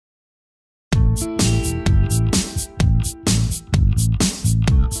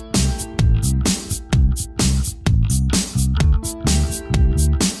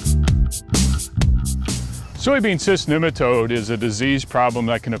Soybean cyst nematode is a disease problem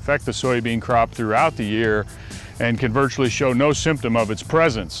that can affect the soybean crop throughout the year and can virtually show no symptom of its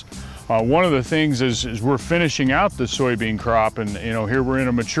presence. One of the things is we're finishing out the soybean crop, and here we're in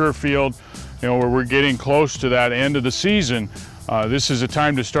a mature field, where we're getting close to that end of the season. This is a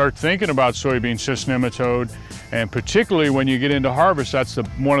time to start thinking about soybean cyst nematode, and particularly when you get into harvest, that's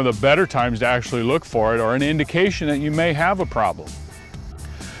one of the better times to actually look for it, or an indication that you may have a problem.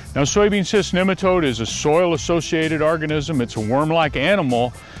 Now, soybean cyst nematode is a soil-associated organism. It's a worm-like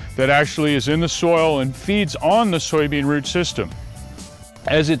animal that actually is in the soil and feeds on the soybean root system.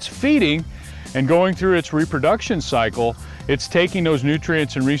 As it's feeding and going through its reproduction cycle, it's taking those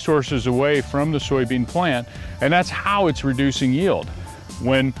nutrients and resources away from the soybean plant, and that's how it's reducing yield.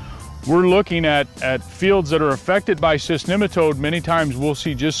 When we're looking at fields that are affected by cyst nematode, many times we'll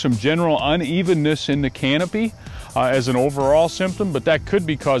see just some general unevenness in the canopy as an overall symptom, but that could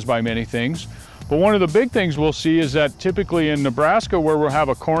be caused by many things. But one of the big things we'll see is that typically in Nebraska, where we'll have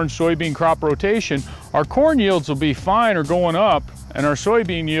a corn-soybean crop rotation, our corn yields will be fine or going up, and our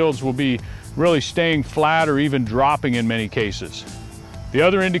soybean yields will be really staying flat or even dropping in many cases. The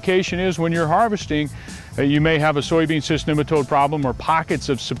other indication is when you're harvesting, you may have a soybean cyst nematode problem or pockets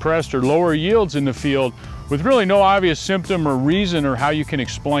of suppressed or lower yields in the field with really no obvious symptom or reason or how you can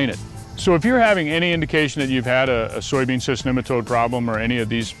explain it. So if you're having any indication that you've had a soybean cyst nematode problem or any of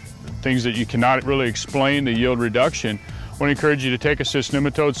these things that you cannot really explain the yield reduction, I want to encourage you to take a cyst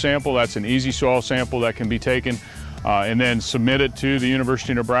nematode sample. That's an easy soil sample that can be taken and then submit it to the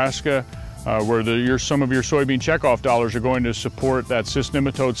University of Nebraska, where some of your soybean checkoff dollars are going to support that cyst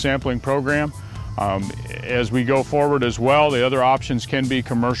nematode sampling program. As we go forward as well, the other options can be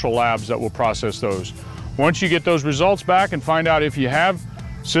commercial labs that will process those. Once you get those results back and find out if you have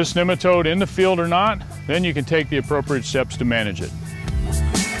cyst nematode in the field or not, then you can take the appropriate steps to manage it.